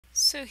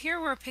So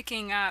here we're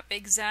picking up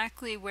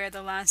exactly where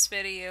the last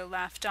video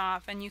left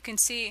off, and you can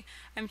see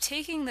I'm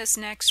taking this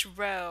next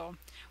row,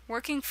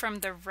 working from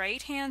the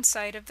right hand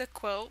side of the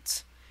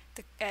quilt,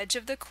 the edge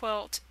of the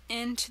quilt,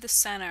 into the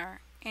center,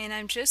 and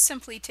I'm just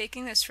simply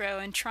taking this row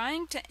and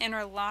trying to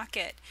interlock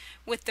it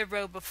with the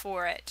row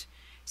before it,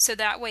 so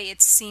that way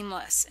it's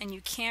seamless and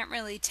you can't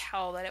really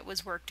tell that it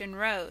was worked in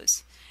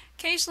rows.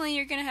 Occasionally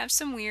you're going to have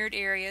some weird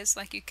areas,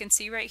 like you can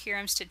see right here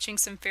I'm stitching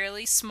some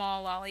fairly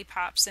small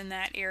lollipops in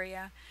that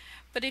area.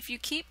 But if you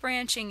keep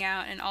branching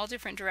out in all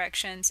different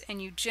directions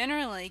and you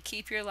generally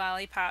keep your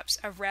lollipops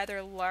a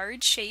rather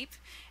large shape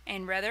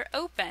and rather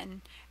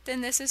open,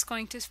 then this is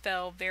going to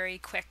fill very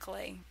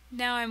quickly.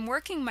 Now I'm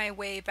working my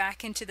way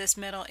back into this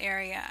middle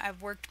area.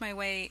 I've worked my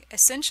way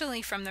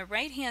essentially from the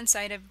right hand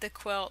side of the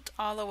quilt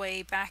all the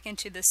way back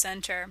into the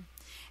center.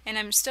 And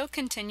I'm still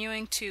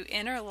continuing to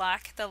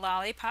interlock the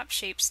lollipop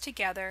shapes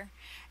together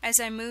as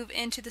I move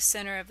into the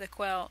center of the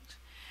quilt.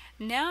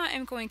 Now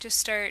I'm going to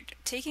start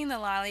taking the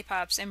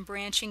lollipops and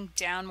branching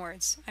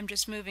downwards. I'm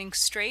just moving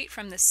straight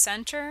from the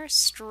center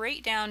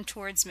straight down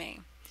towards me.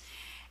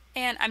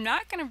 And I'm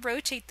not going to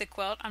rotate the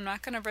quilt. I'm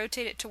not going to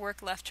rotate it to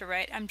work left to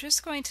right. I'm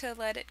just going to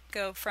let it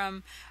go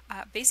from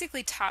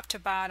basically top to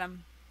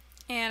bottom.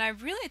 And I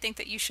really think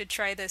that you should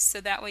try this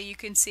so that way you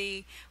can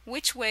see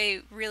which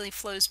way really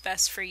flows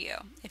best for you.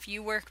 If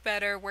you work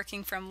better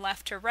working from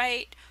left to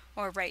right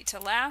or right to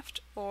left,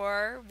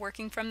 or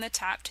working from the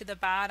top to the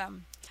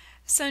bottom.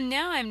 So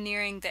now I'm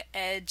nearing the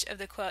edge of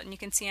the quilt, and you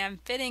can see I'm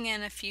fitting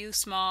in a few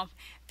small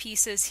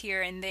pieces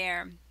here and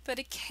there. But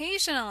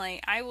occasionally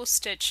I will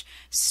stitch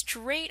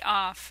straight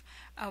off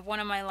one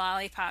of my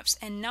lollipops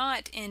and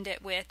not end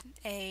it with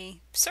a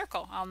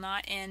circle. I'll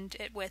not end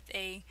it with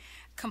a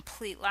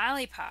complete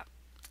lollipop.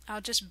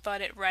 I'll just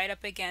butt it right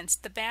up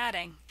against the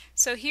batting.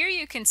 So here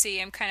you can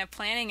see I'm kind of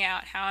planning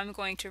out how I'm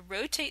going to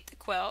rotate the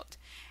quilt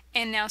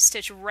and now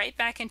stitch right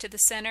back into the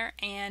center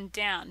and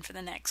down for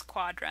the next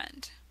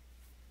quadrant.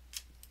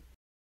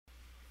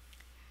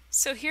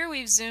 So here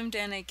we've zoomed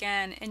in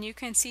again, and you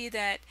can see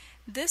that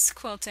this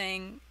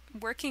quilting,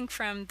 working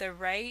from the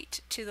right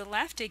to the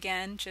left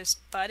again, just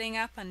butting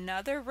up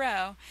another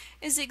row,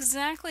 is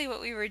exactly what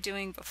we were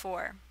doing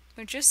before.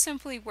 We're just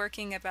simply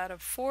working about a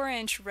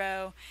 4-inch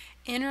row,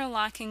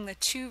 interlocking the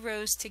two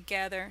rows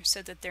together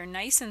so that they're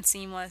nice and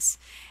seamless,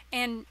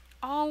 and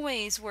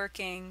always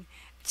working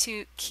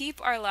to keep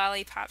our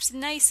lollipops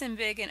nice and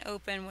big and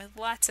open with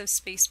lots of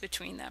space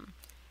between them.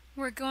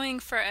 We're going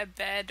for a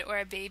bed or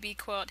a baby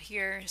quilt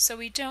here, so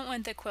we don't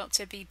want the quilt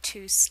to be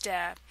too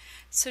stiff.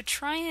 So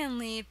try and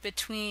leave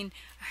between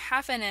a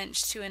 1/2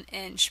 inch to an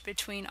inch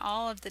between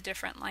all of the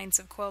different lines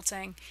of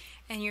quilting,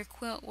 and your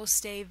quilt will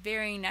stay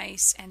very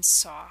nice and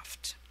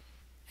soft.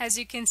 As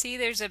you can see,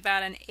 there's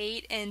about an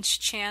 8-inch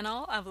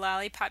channel of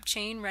lollipop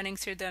chain running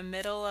through the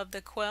middle of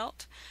the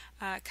quilt,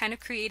 kind of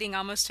creating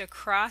almost a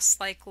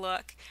cross-like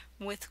look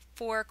with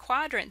 4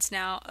 quadrants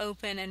now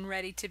open and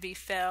ready to be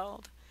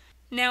filled.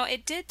 Now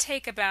it did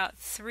take about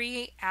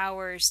 3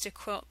 hours to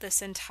quilt this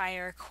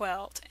entire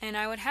quilt, and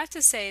I would have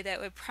to say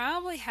that would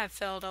probably have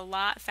filled a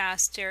lot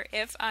faster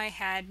if I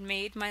had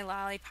made my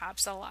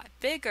lollipops a lot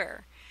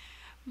bigger.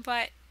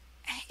 But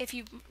if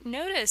you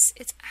notice,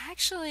 it's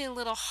actually a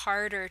little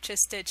harder to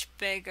stitch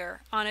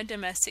bigger on a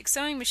domestic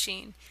sewing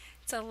machine.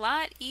 It's a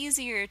lot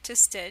easier to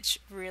stitch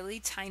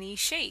really tiny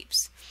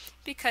shapes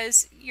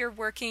because you're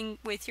working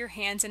with your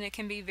hands and it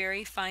can be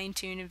very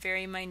fine-tuned and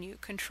very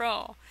minute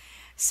control.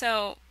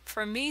 So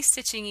for me,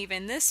 stitching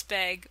even this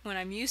big when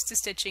I'm used to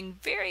stitching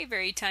very,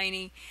 very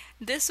tiny,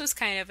 this was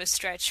kind of a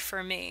stretch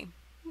for me.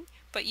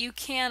 But you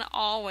can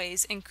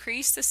always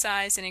increase the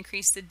size and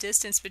increase the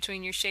distance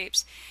between your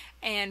shapes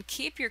and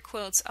keep your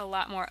quilts a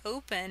lot more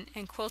open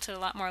and quilted a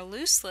lot more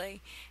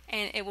loosely,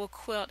 and it will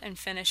quilt and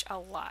finish a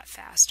lot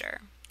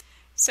faster.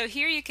 So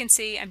here you can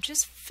see I'm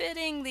just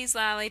fitting these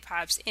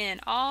lollipops in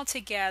all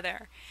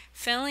together,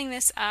 filling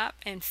this up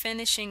and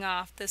finishing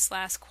off this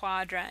last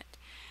quadrant.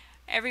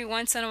 Every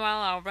once in a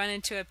while I'll run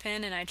into a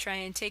pin and I try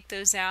and take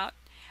those out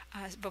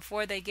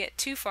before they get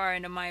too far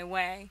into my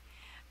way.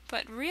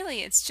 But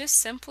really it's just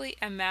simply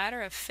a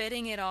matter of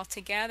fitting it all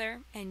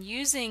together and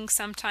using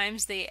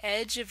sometimes the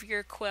edge of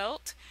your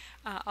quilt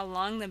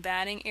along the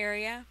batting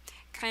area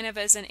kind of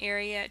as an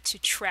area to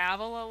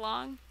travel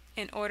along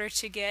in order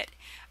to get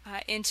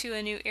into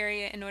a new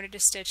area in order to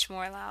stitch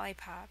more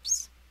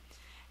lollipops.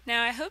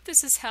 Now I hope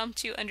this has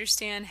helped you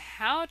understand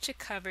how to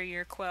cover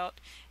your quilt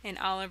in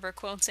Oliver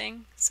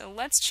Quilting. So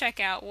let's check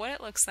out what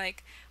it looks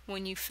like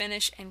when you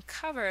finish and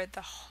cover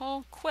the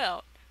whole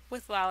quilt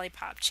with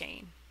lollipop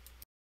chain.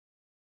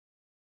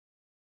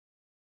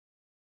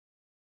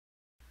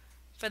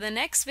 For the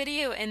next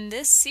video in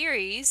this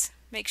series,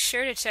 make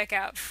sure to check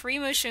out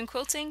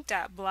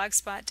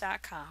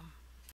freemotionquilting.blogspot.com.